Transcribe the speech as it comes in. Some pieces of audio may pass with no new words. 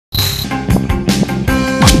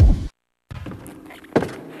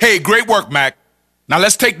Hey, great work, Mac. Now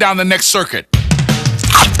let's take down the next circuit.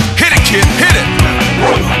 Hit it, kid, hit it!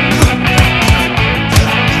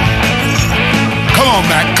 Come on,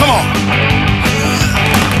 Mac, come on!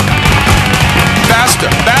 Faster,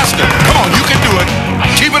 faster! Come on, you can do it!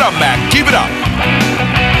 Keep it up, Mac, keep it up!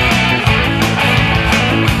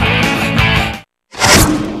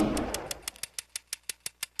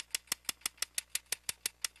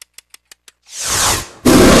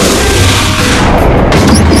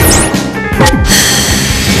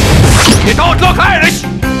 You don't look Irish!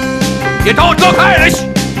 You don't look Irish!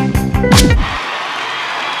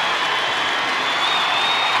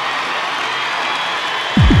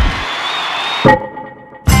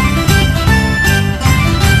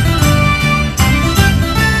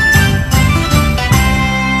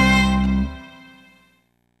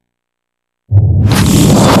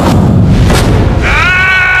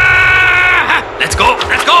 Let's go!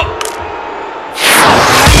 Let's go!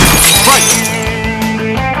 Right!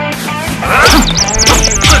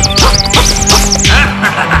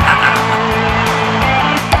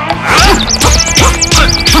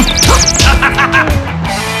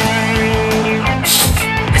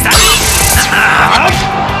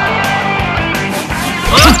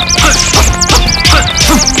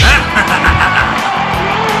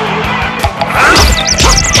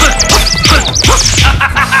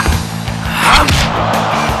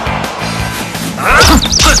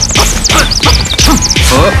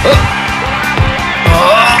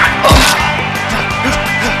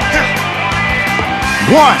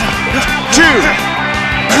 One, two,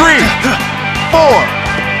 three, 4,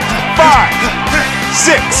 5,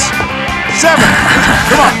 6, 7.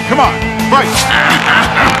 Come on, right.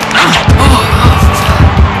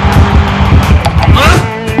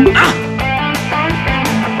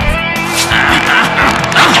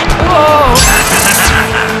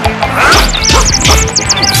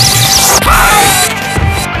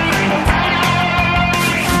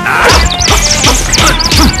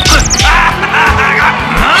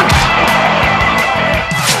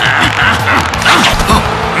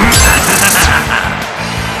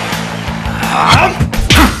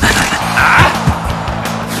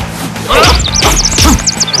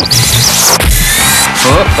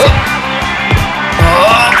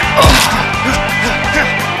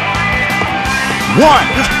 One,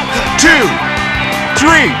 two,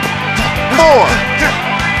 three, 4,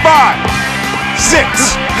 5,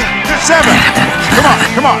 6, 7.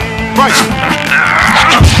 Come on, right.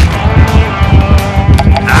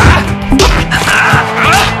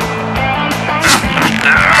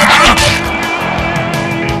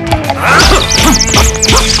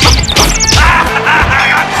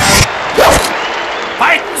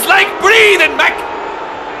 Fighting's like breathing, Mac!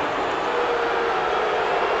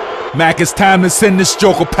 Mac, it's time to send this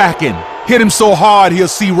joker packing. Hit him so hard he'll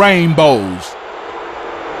see rainbows.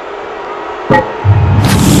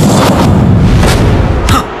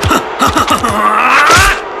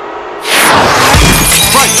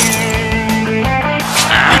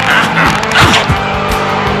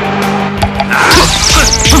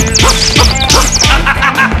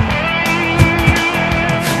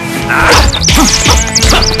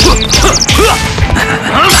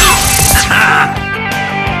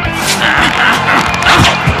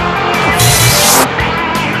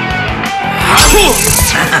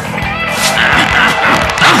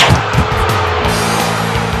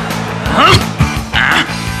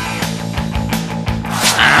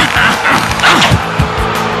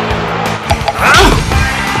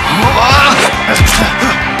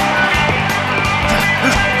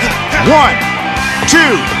 One,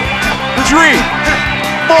 two, three,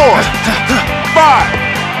 4, 5,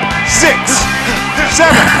 6,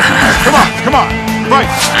 7. Come on, right.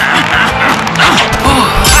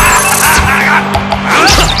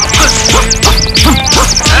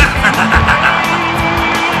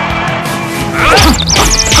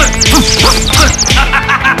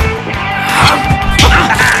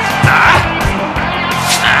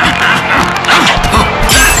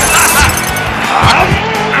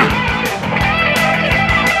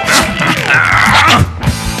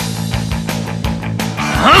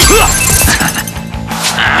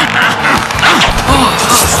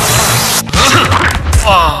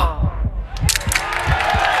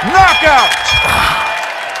 Knockout!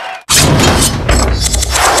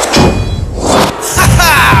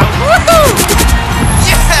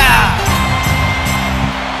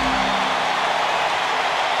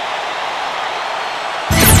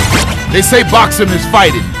 They say boxing is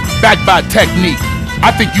fighting, backed by technique.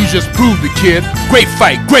 I think you just proved it, kid. Great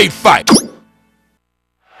fight, great fight.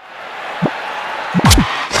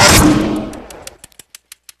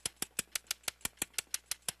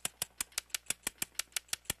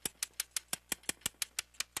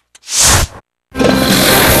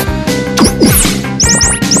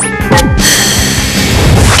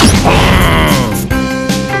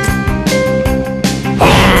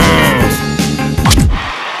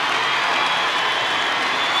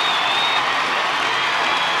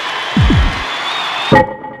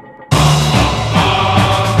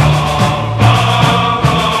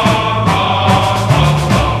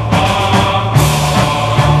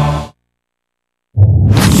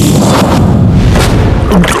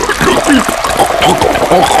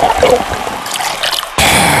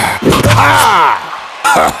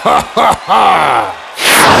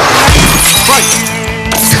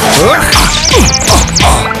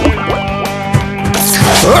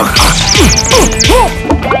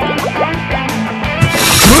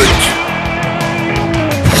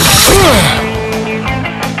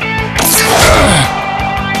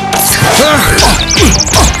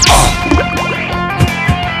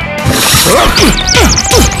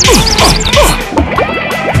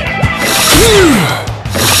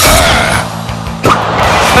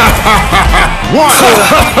 One,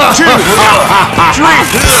 two, three,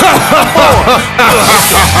 four.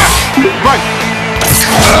 Right.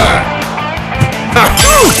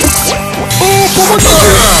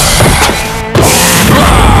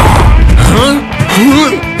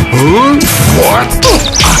 What?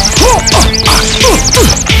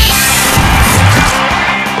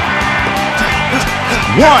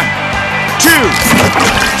 One, two,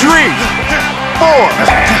 three, four.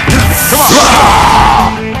 Come on.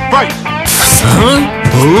 Right.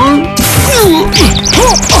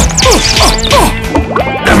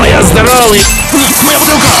 Да моя здоровый! Моя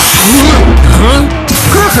бутылка!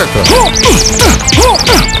 Как это?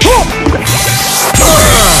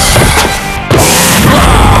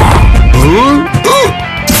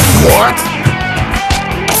 What?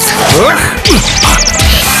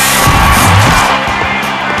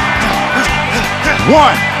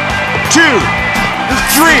 One, two,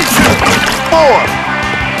 three, four,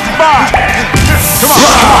 five. Come on.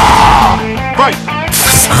 Right.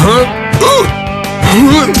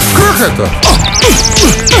 Как это?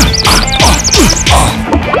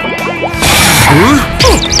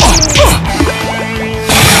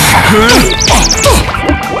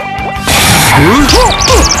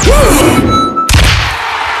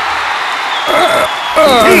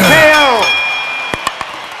 TKO!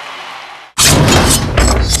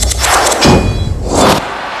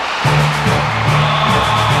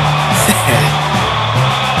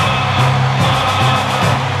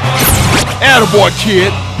 Attaboy,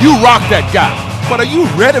 kid. You rock that guy. But are you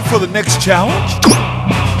ready for the next challenge?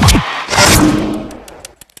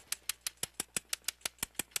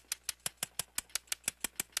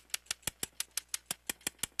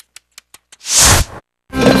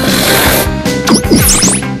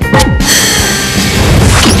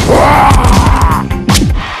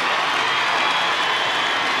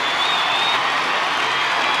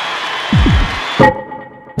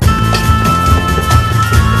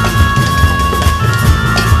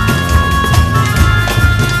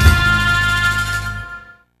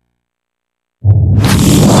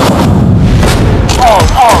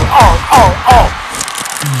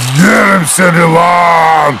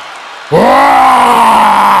 Седелан!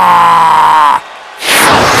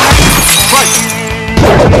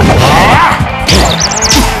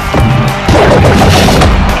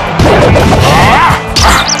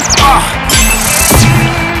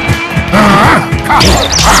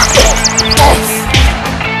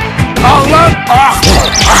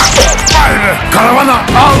 Karavana!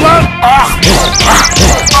 Allah!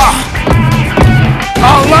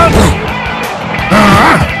 Allah!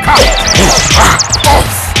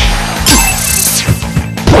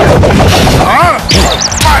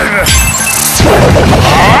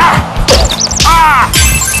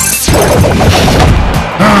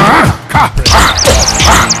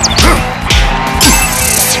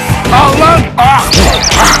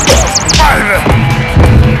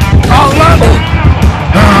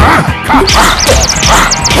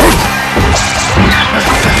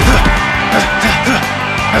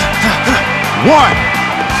 One,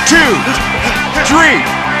 two, three,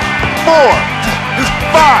 four,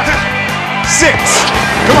 five, six.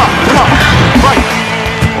 Come on, come on. Right.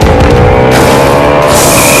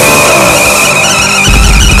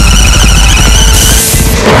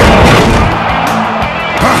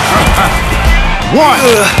 One,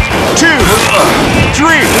 two,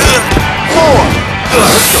 three, four.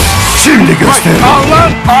 Şimdi göster.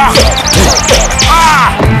 Allah!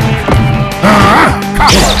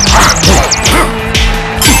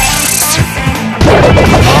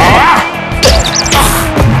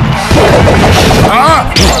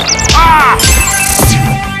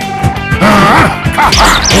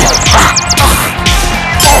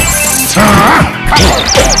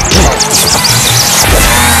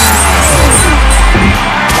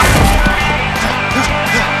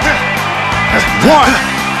 One,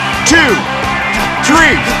 two,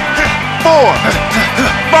 three, four,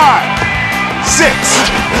 five, six.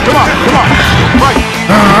 Come on, come on. Right.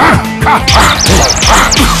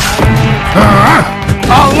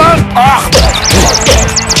 Allah! Allah!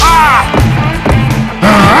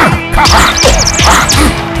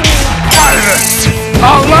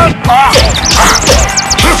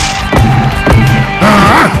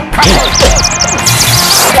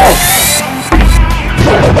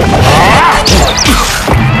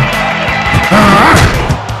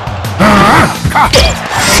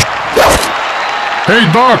 Hey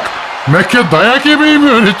Doc, Mac'e dayak yemeyi mi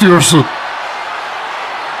öğretiyorsun?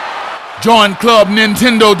 Join Club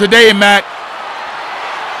Nintendo today, Mac.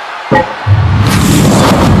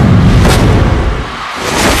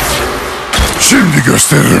 Şimdi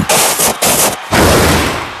gösteririm.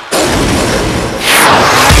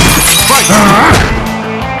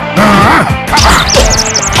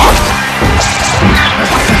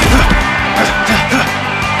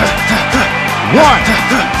 One,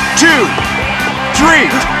 two, three,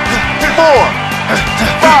 4,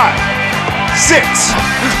 5, 6,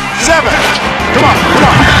 7. Come on,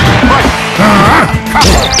 fight.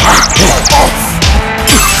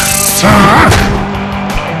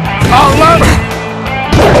 Allah!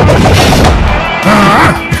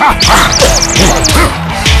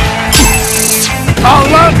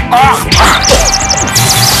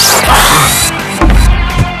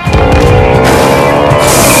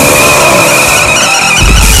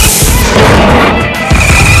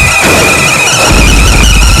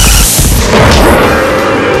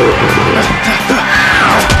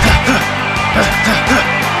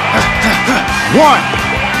 One,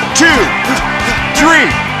 two, three,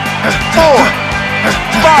 4,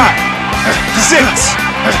 5, 6,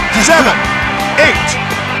 7, 8,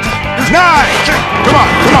 9. Come on,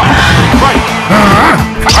 fight.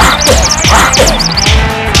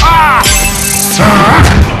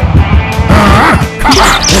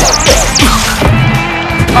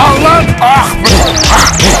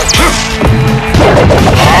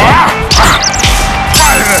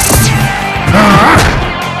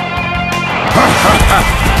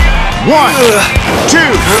 One,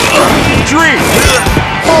 two, three,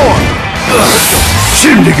 4.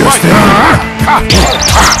 Şimdi gösteririm.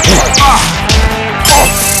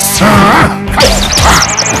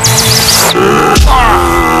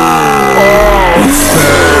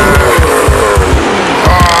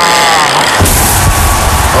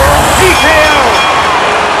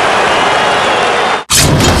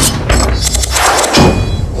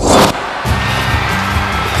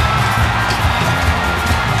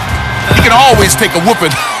 You can always take a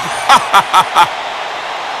whooping.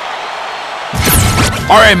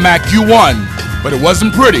 All right, Mac, you won, but it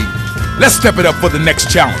wasn't pretty. Let's step it up for the next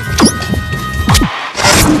challenge.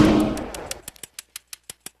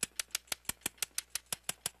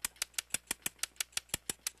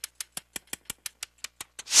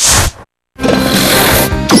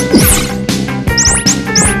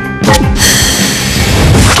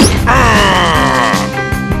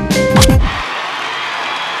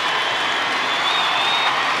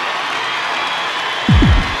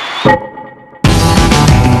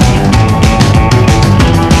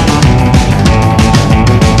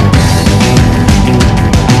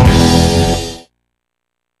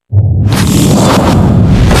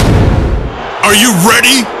 Are you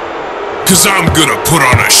ready? 'Cause I'm gonna put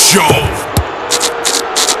on a show.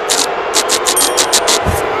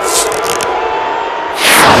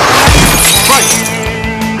 Fight!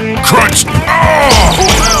 Crunch! Oh!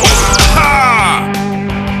 Ha!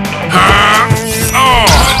 Ha! Oh!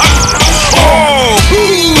 Oh!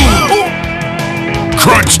 Ooh.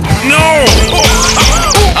 Crunch! No!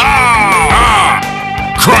 Ah!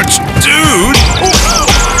 Crunch, dude!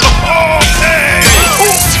 Hey!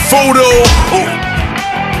 Photo!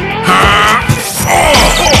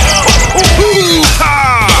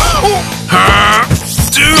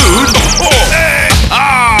 Dude! Hey!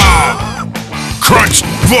 Ah! Crunch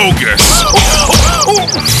bogus!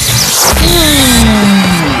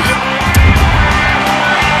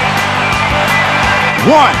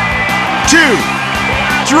 One, two,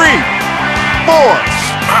 three, 4.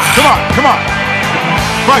 Come on.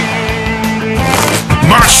 Fight.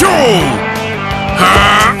 Macho!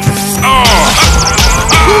 Ha! Oh!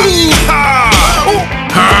 Ha!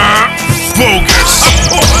 Bogus!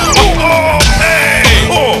 Hey!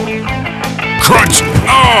 Crunch!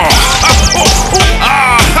 Oh!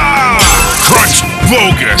 Crunch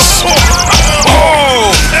bogus!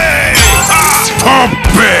 Oh! Hey! Pump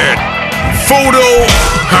it! Photo!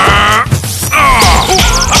 Ha!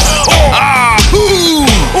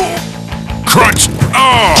 Crunch!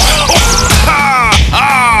 Oh!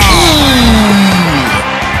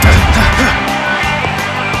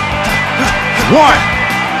 One,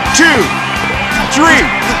 two, three,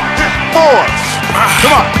 4.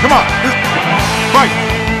 Come on. Fight.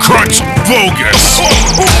 Crunch bogus!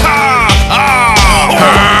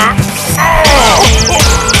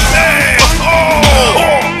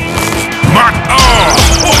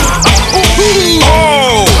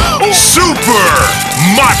 Super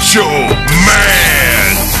Macho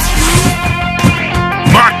Man!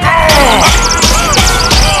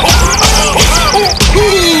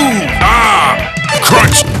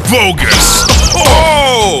 bogus!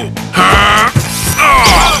 Oh! Huh?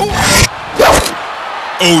 Oh!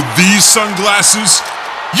 Oh, these sunglasses?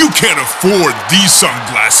 You can't afford these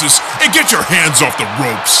sunglasses, and get your hands off the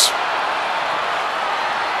ropes!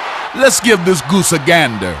 Let's give this goose a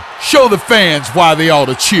gander. Show the fans why they ought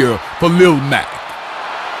to cheer for Lil Mac.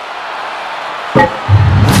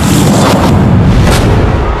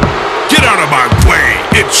 Get out of my way!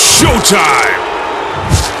 It's showtime!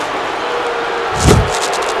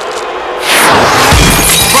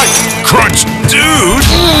 Right, crunch, dude!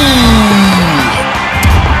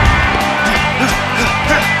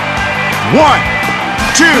 One,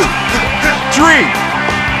 two, three,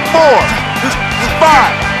 4,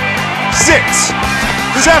 5, 6,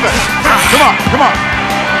 7. Come on, come on.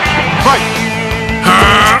 Fight.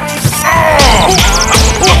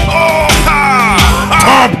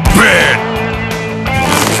 Pump it!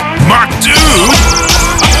 My dude!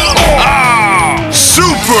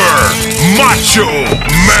 Super Macho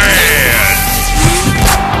Man!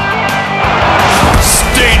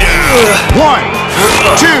 Stay down! 1,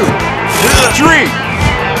 2, 3,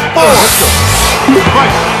 4.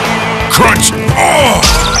 Fight. Crunch! Oh!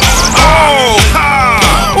 Oh!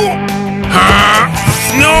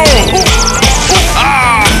 No!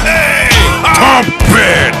 Hey! Pump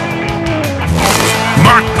it!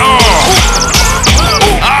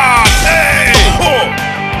 Hey!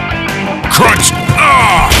 Crunch!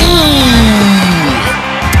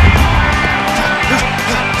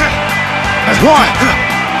 1,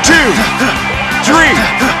 2, 3,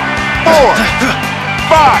 4,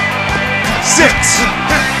 5, 6,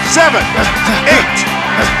 7, 8,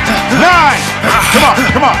 9. Come on,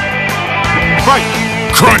 come on. Fight.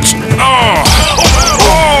 Crunch!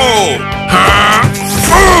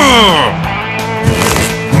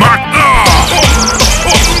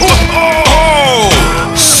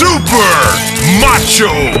 Super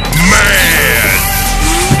Macho Man!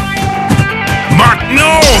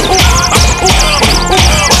 No!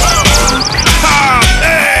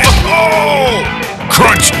 Hey!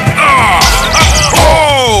 Crunch!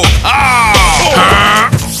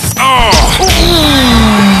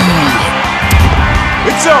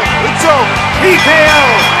 It's over, it's over. TKO!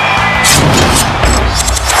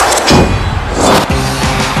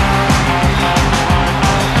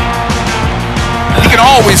 You can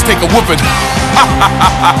always take a whooping.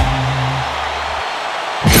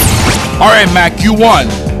 All right, Mac, you won,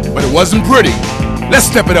 but it wasn't pretty. Let's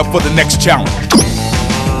step it up for the next challenge.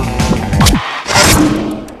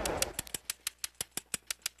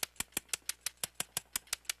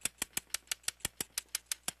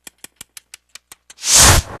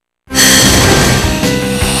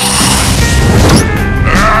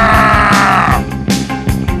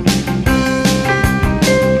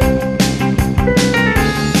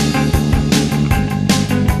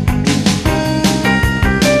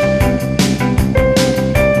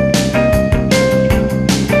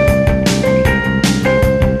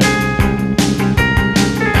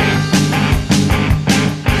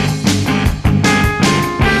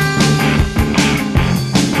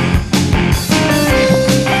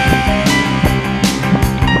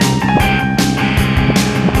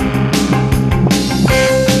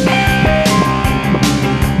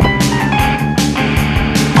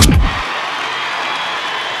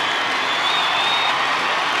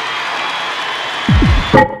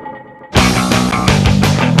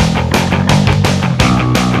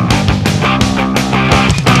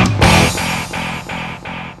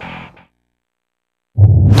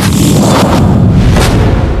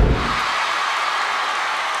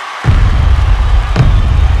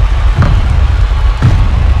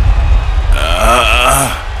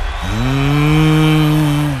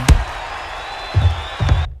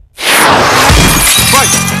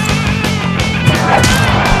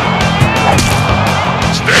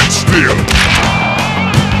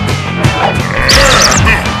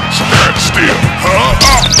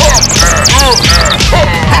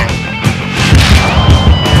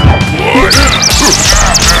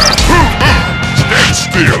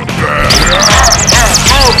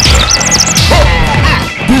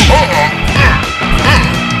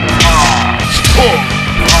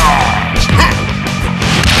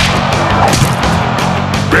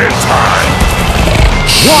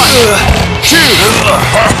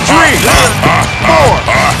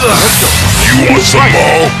 You want some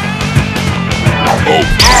more?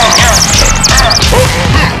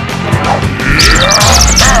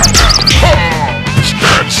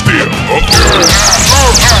 Stand still.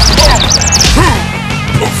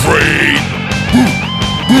 Afraid?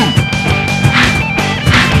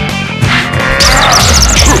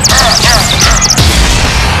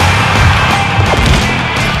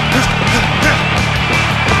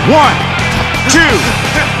 1, 2,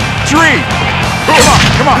 3.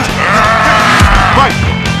 Come on. Fight.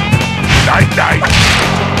 Night.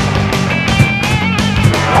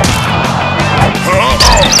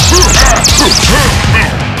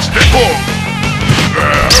 Step up.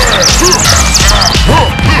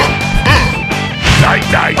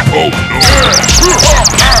 Night. Oh no.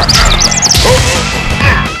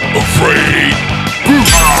 Afraid.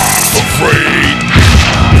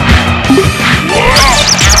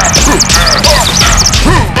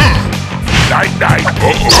 Night.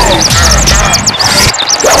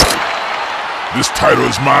 This title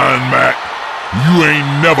is mine, Mac. You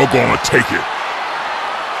ain't never gonna take it.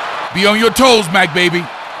 Be on your toes, Mac, baby.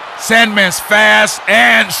 Sandman's fast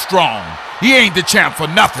and strong. He ain't the champ for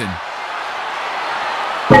nothing.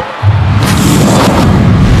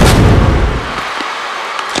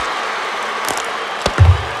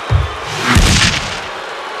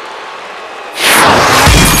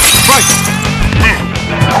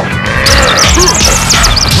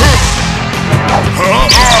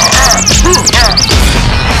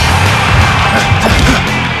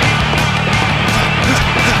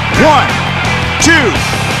 One, 2,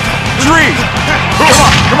 3.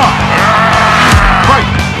 Come on. Fight.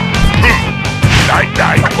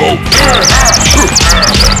 Night. Oh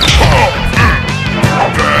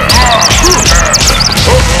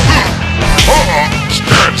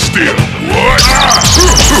stand still. What?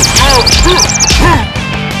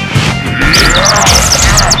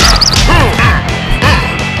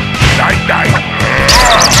 Night.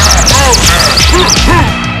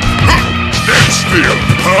 Stand still.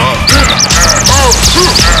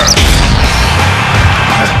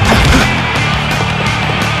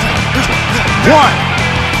 1,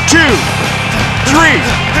 2, 3,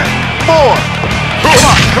 4.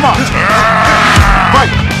 Come on.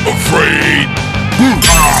 Fight. Afraid.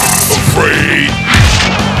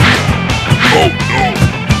 Oh no.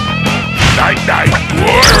 Night.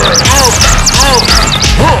 What?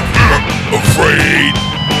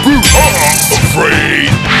 Afraid.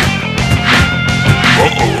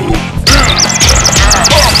 Uh-oh.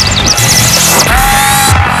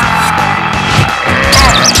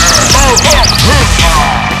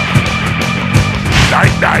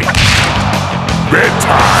 Night.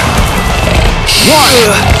 Bedtime. 1,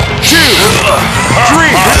 2,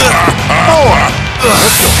 3, 4.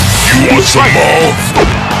 You want some more?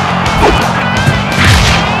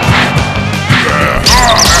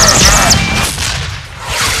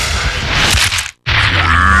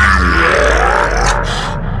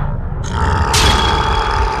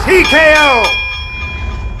 TKO.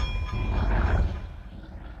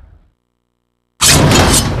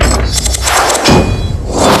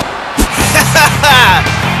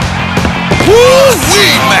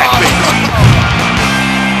 Woo-wee, Mac, baby.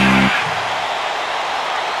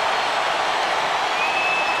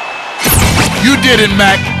 You did it,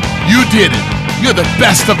 Mac. You did it. You're the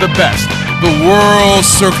best of the best. The World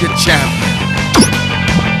Circuit Champion.